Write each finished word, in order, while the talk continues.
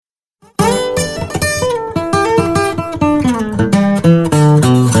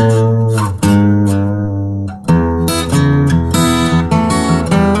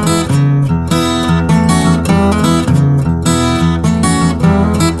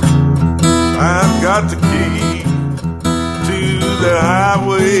got the key to the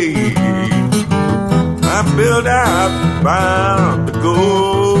highway. I'm built out, bound to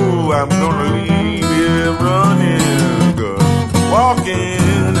go. I'm gonna leave here running, 'cause walking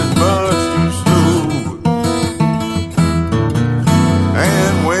is much too slow.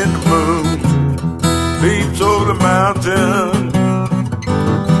 And when the moon peeps over the mountain,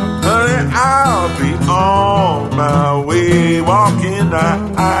 honey, I'll be on my way, walking the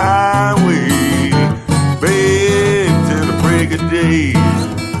highway, babe, till the break of day.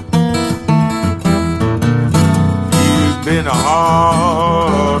 You've been a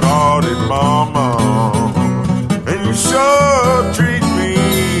hard-hearted mama, and you sure treat me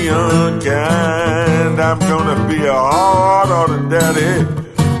unkind. I'm gonna be a hard-hearted daddy,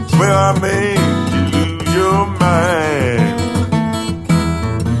 well, I made you lose your mind.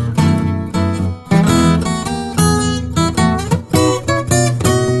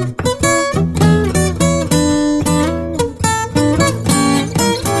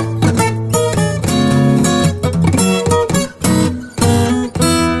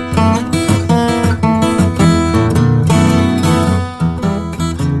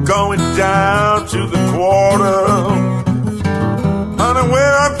 Going down to the quarter, honey,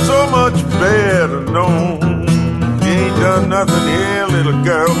 where I'm so much better known. You ain't done nothing here, little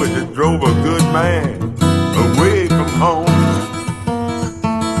girl, but you drove a good man away from home.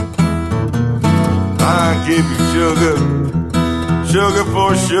 I give you sugar, sugar for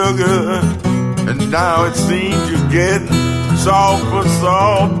sugar, and now it seems you're getting salt for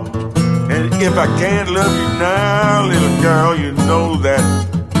salt. And if I can't love you now, little girl, you know that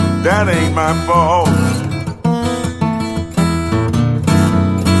ain't my fault.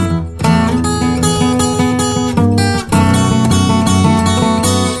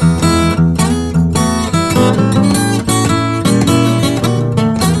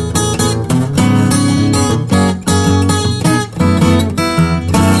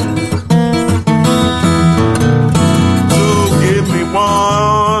 So give me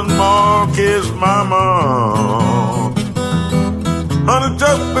one more kiss, mama, honey,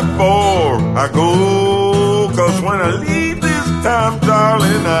 just before I go. 'Cause when I leave this time,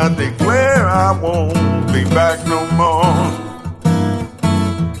 darling, I declare I won't be back no more.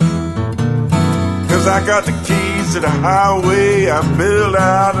 'Cause I got the keys to the highway, I'm built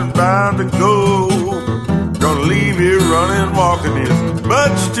out and bound to go. Gonna leave here running, walking is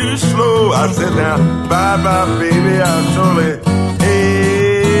much too slow. I said now, bye-bye, baby, I surely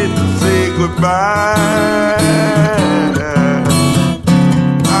hate to say goodbye.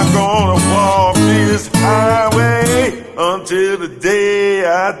 I'm gonna walk this highway until the day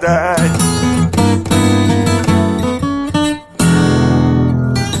I die.